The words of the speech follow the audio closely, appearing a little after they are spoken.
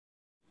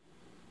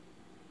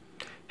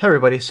Hey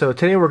everybody, so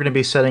today we're going to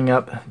be setting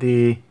up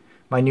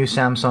my new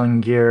Samsung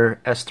Gear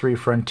S3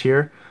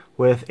 Frontier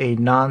with a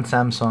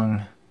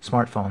non-Samsung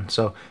smartphone.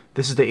 So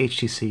this is the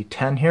HTC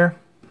 10 here,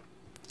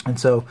 and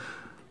so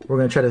we're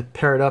going to try to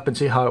pair it up and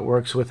see how it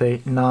works with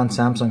a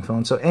non-Samsung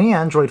phone. So any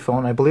Android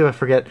phone, I believe, I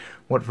forget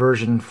what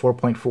version,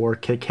 4.4,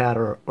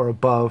 KitKat or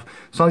above,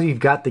 as long as you've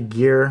got the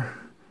Gear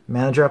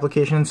Manager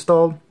application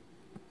installed,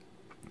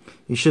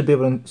 you should be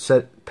able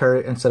to pair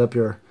it and set up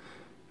your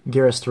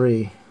Gear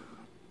S3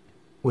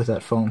 with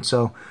that phone.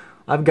 So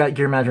I've got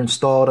Gear Manager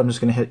installed. I'm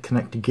just going to hit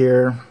connect to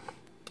Gear,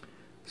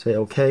 say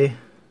OK.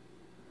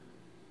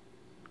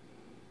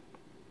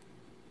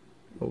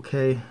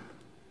 OK.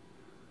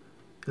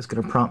 It's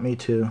going to prompt me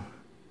to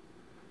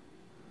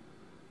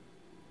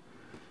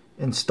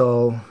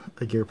install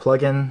a Gear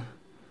plugin.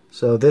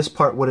 So this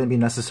part wouldn't be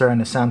necessary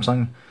on a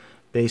Samsung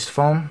based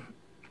phone,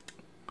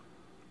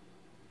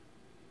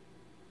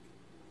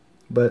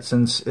 but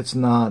since it's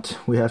not,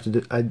 we have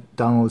to I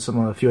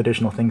downloaded a few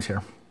additional things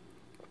here.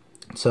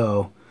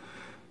 So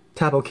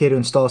tap OK to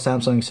install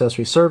Samsung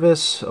accessory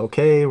service.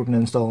 OK, we're going to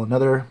install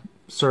another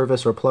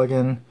service or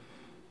plugin.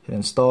 Hit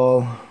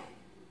install.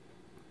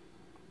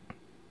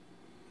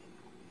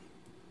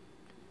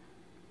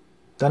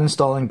 Done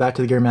installing, back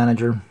to the Gear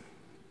Manager.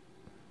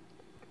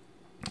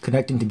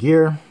 Connecting to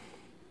Gear.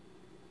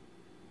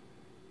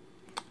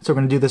 So we're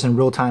going to do this in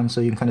real time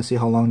so you can kind of see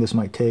how long this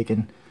might take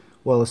and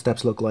what the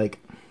steps look like.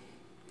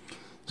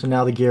 So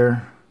now the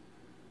Gear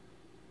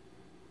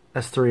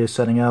S3 is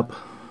setting up.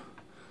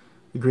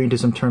 Agreeing to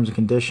some terms and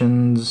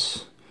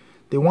conditions.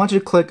 They want you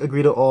to click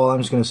agree to all.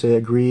 I'm just going to say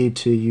agree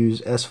to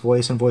use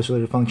S-Voice and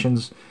voice-related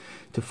functions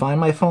to find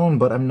my phone,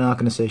 but I'm not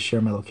going to say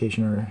share my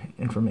location or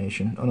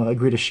information. Oh no,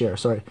 agree to share,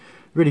 sorry.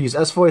 Agree to use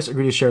S-Voice,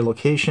 agree to share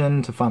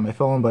location to find my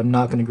phone, but I'm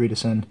not going to agree to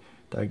send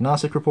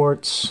diagnostic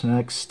reports.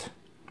 Next.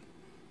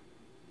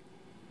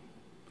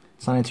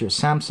 Sign into your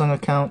Samsung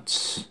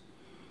account.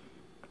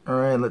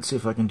 Alright, let's see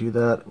if I can do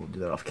that. We'll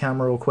do that off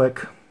camera real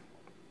quick.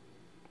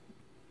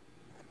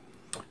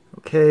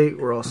 Okay,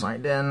 we're all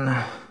signed in.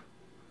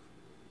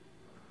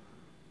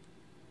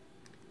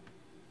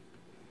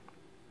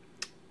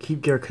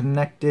 Keep Gear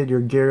connected. Your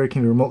Gear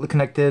can be remotely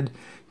connected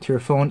to your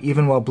phone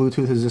even while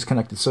Bluetooth is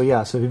disconnected. So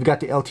yeah, so if you've got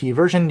the LTE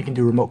version, you can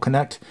do remote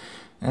connect.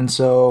 And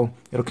so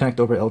it'll connect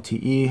over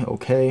LTE.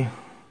 Okay.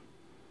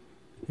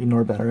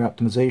 Ignore battery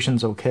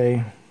optimizations.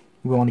 Okay.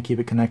 We want to keep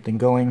it connecting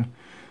going.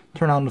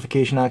 Turn on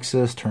notification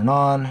access. Turn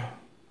on.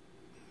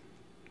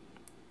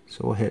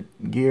 So we'll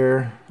hit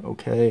Gear.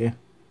 Okay.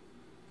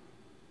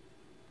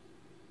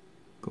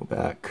 Go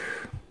back.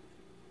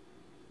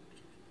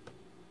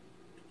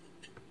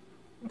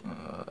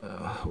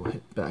 We'll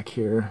hit back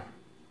here.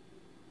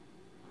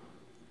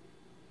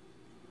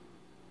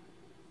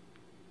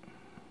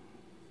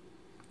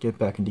 Get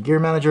back into Gear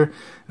Manager.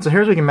 And so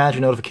here's where you can manage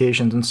your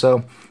notifications. And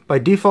so by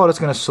default, it's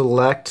going to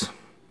select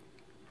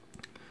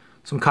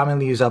some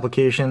commonly used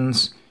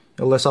applications.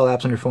 It'll list all the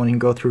apps on your phone. You can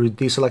go through,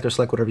 deselect or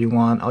select whatever you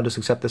want. I'll just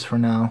accept this for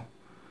now.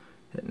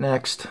 Hit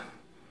next.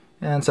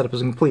 And setup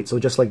is complete. So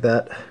just like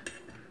that,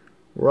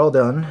 we're all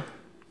done.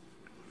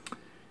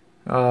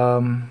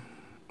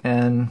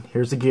 And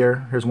here's the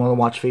Gear. Here's one of the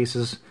watch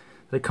faces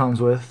that it comes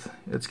with.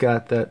 It's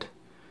got that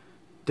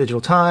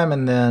digital time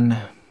and then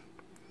a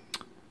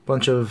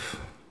bunch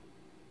of,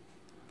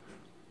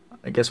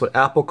 I guess what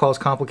Apple calls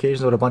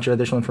complications, but a bunch of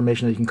additional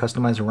information that you can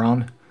customize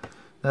around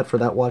that for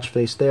that watch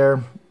face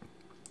there.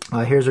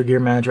 Here's our Gear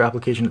Manager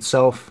application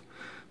itself.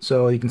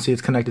 So you can see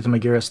it's connected to my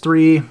Gear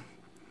S3.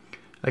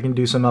 I can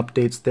do some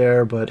updates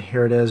there, but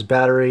here it is.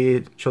 Battery,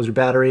 it shows your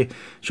battery,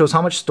 shows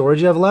how much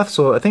storage you have left.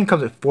 So I think it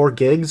comes at 4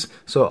 gigs.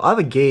 So out of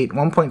the gate,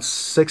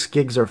 1.6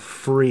 gigs are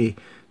free.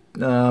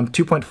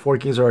 2.4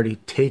 gigs are already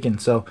taken.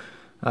 So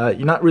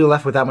you're not really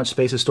left with that much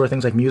space to store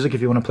things like music if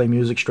you want to play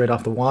music straight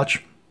off the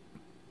watch.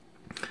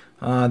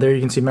 There you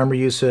can see memory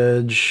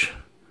usage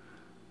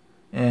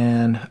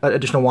and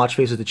additional watch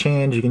faces to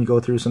change. You can go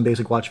through some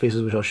basic watch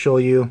faces, which I'll show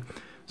you.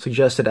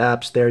 Suggested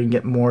apps there. You can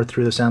get more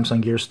through the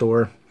Samsung Gear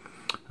Store.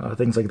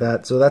 Things like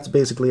that. So that's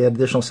basically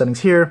additional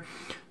settings here.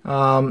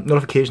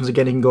 Notifications,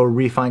 again, you can go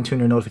refine-tune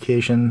your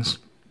notifications.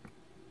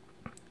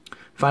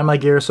 Find my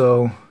Gear,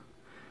 so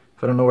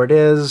if I don't know where it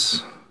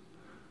is,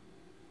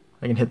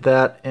 I can hit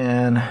that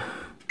and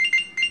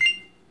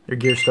your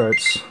Gear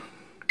starts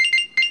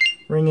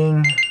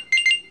ringing.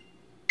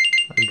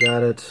 I've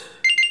got it.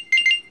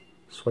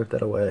 Swipe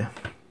that away.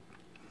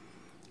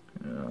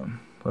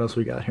 What else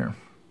we got here?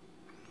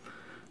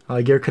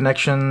 Gear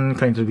connection,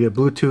 connected via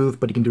Bluetooth,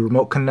 but you can do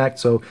remote connect.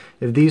 So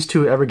if these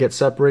two ever get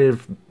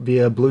separated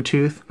via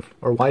Bluetooth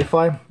or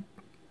Wi-Fi,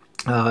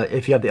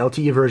 if you have the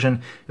LTE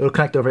version, it will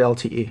connect over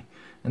LTE.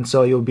 And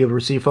so you'll be able to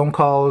receive phone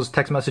calls,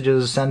 text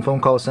messages, send phone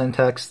calls, send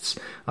texts,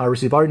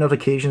 receive all your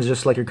notifications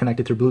just like you're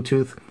connected through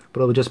Bluetooth, but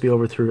it'll just be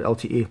over through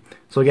LTE.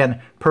 So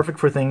again, perfect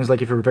for things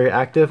like if you're very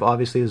active.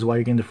 Obviously, this is why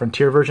you're getting the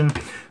Frontier version.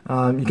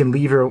 You can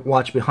leave your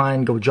watch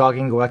behind, go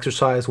jogging, go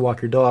exercise,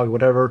 walk your dog,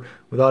 whatever,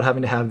 without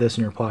having to have this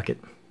in your pocket.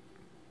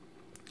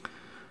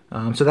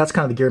 So that's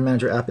kind of the Gear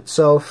Manager app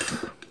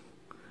itself.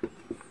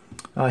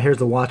 Here's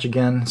the watch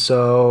again.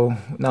 So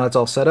now it's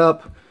all set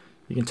up.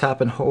 You can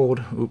tap and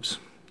hold. Oops.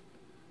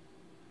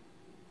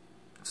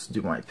 Let's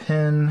do my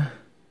pin.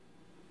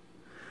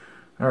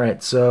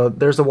 Alright, so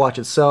there's the watch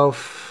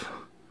itself.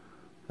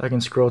 I can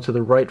scroll to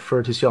the right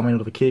to see all my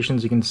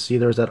notifications. You can see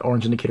there's that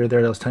orange indicator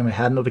there that was telling me I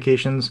had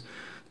notifications.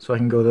 So I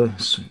can go to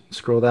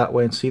scroll that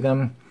way and see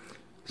them.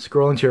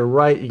 Scrolling to your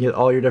right, you get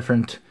all your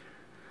different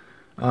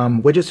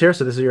widgets here.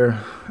 So this is your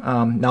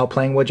now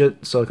playing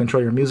widget. So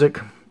control your music.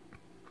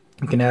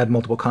 You can add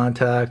multiple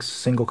contacts,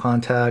 single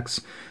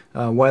contacts,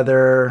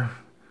 weather,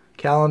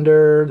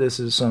 calendar. This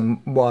is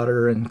some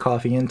water and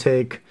coffee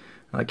intake,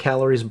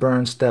 calories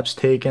burned, steps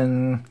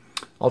taken,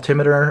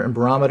 altimeter and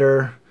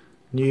barometer,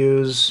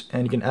 news,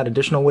 and you can add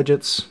additional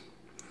widgets.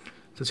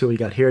 So see what you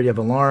got here. You have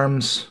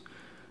alarms,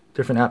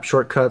 different app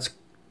shortcuts,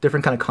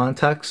 different kind of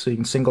contacts. So you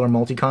can single or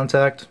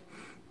multi-contact.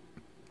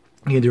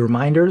 You can do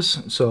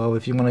reminders. So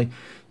if you want to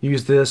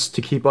use this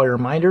to keep all your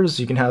reminders,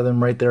 you can have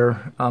them right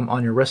there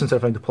on your wrist instead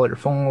of having to pull out your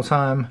phone all the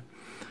time.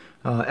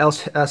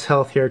 S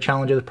Health here,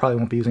 challenges, probably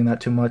won't be using that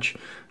too much.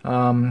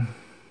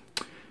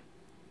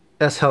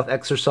 S Health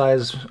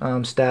exercise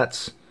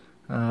stats,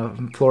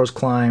 floors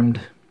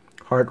climbed,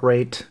 heart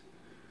rate,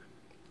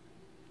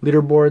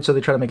 leaderboard, so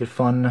they try to make it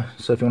fun.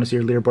 So if you want to see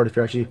your leaderboard, if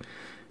you actually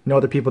know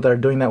other people that are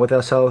doing that with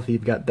S Health,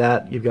 you've got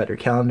that. You've got your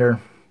calendar,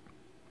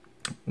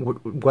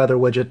 weather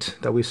widget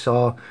that we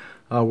saw,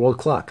 world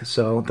clock.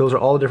 So those are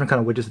all the different kind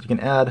of widgets that you can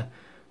add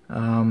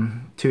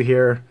to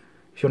here.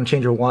 If you want to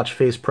change your watch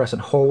face, press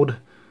and hold.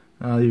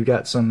 You've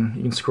got some,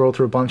 you can scroll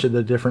through a bunch of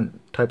the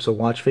different types of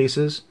watch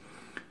faces.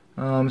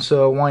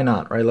 So why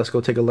not, right? Let's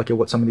go take a look at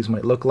what some of these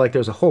might look like.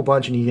 There's a whole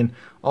bunch, and you can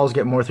always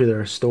get more through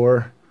their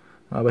store.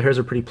 But here's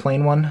a pretty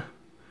plain one.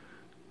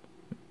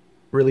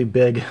 Really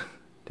big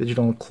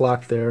digital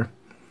clock there.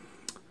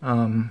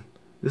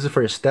 This is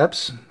for your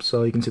steps,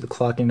 so you can see the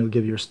clocking. It'll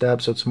give you your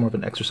steps, so it's more of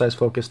an exercise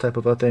focused type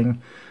of a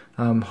thing.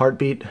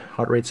 Heartbeat,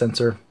 heart rate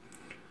sensor.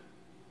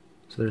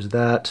 So there's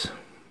that.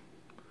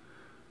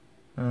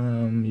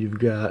 You've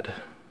got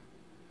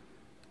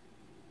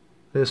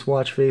this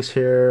watch face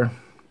here.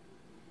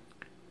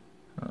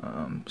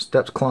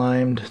 Steps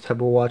climbed type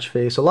of watch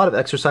face. A lot of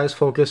exercise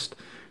focused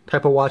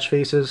type of watch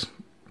faces.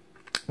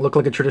 Look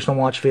like a traditional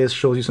watch face,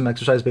 shows you some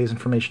exercise based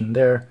information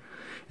there.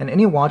 And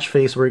any watch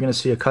face where you're going to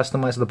see a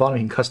customized at the bottom,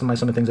 you can customize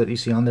some of the things that you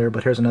see on there.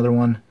 But here's another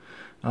one.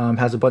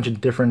 Has a bunch of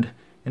different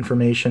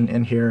information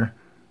in here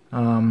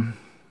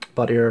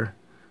about your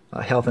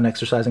health and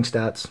exercising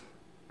stats.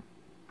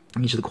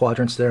 Each of the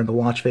quadrants there in the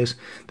watch face.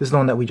 This is the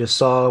one that we just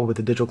saw with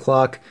the digital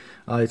clock.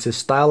 It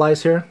says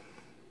stylize here.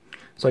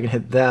 So I can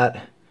hit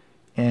that,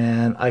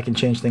 and I can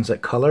change things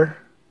like color.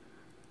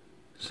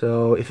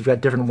 So if you've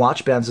got different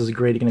watch bands, this is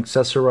great. You can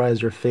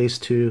accessorize your face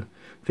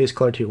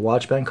color to your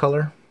watch band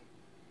color.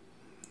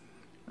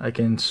 I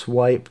can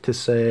swipe to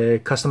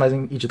say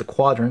customizing each of the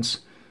quadrants.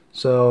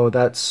 So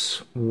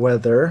that's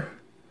weather.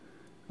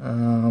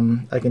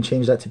 I can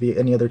change that to be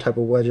any other type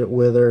of widget: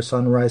 weather,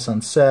 sunrise,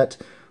 sunset,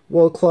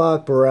 world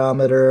clock,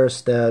 barometer,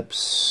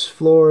 steps,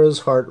 floors,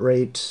 heart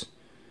rate,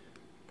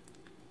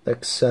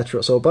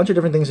 etc. So a bunch of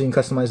different things you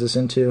can customize this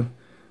into.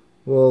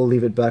 We'll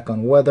leave it back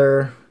on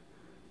weather.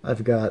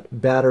 I've got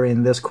battery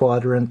in this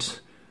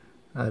quadrant.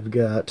 I've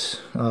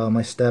got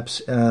my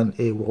steps and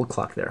a world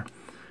clock there.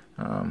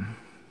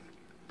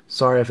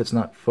 Sorry if it's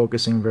not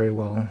focusing very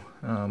well,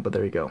 but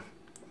there you go.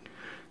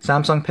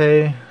 Samsung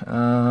Pay,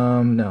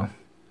 no.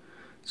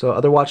 So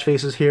other watch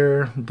faces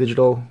here,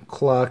 digital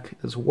clock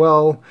as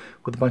well,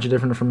 with a bunch of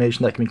different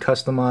information that can be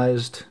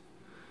customized.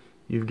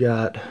 You've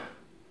got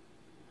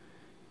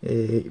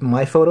a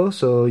My Photo,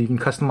 so you can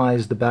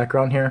customize the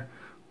background here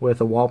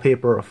with a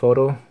wallpaper or a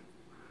photo.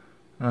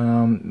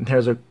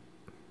 Here's a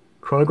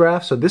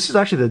chronograph. So this is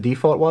actually the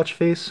default watch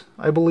face,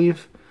 I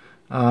believe.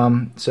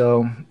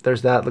 So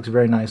there's that. Looks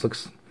very nice.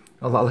 Looks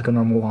a lot like a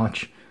normal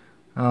watch.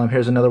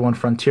 Here's another one,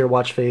 Frontier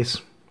watch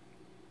face.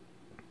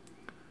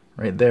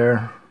 Right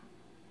there.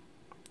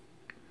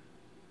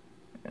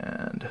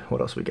 And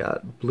what else we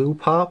got? Blue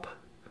Pop.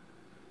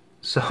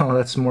 So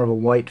that's more of a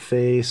white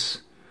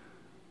face.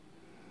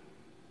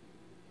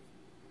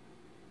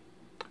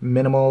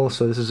 Minimal.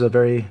 So this is a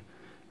very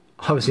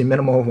obviously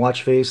minimal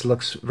watch face.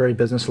 Looks very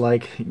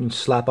business-like. You can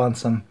slap on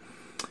some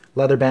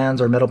leather bands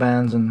or metal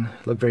bands and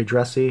look very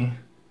dressy.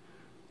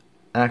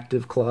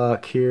 Active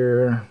clock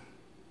here.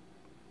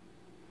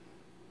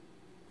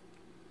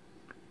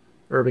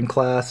 Urban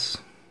Class.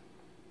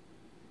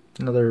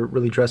 Another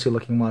really dressy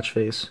looking watch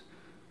face.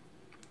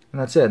 And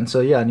that's it. And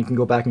so yeah, and you can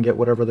go back and get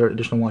whatever other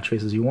additional watch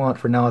faces you want.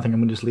 For now, I think I'm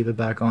going to just leave it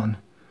back on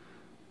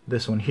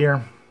this one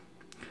here.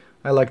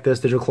 I like this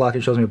digital clock.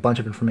 It shows me a bunch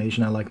of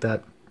information. I like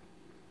that.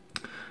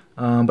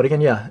 But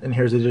again, yeah, and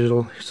here's the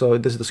digital. So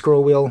this is the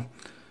scroll wheel.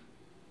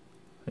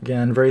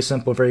 Again, very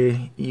simple,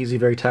 very easy,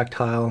 very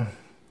tactile.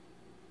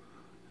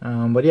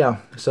 But yeah,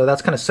 so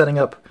that's kind of setting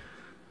up,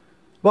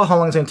 well, how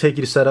long it's going to take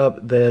you to set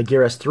up the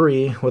Gear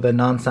S3 with a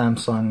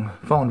non-Samsung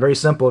phone. Very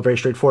simple, very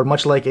straightforward,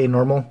 much like a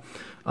normal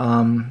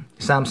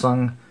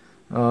Samsung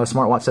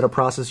smartwatch setup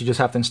process. You just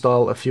have to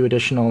install a few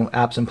additional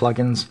apps and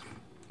plugins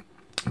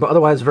But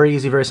otherwise, very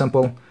easy, very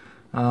simple.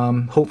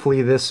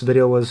 Hopefully this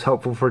video was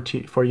helpful for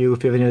you.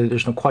 If you have any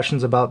additional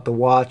questions about the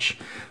watch,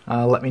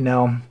 let me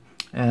know,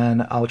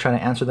 and I'll try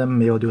to answer them.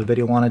 Maybe I'll do a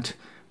video on it.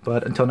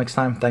 But until next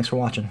time, thanks for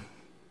watching.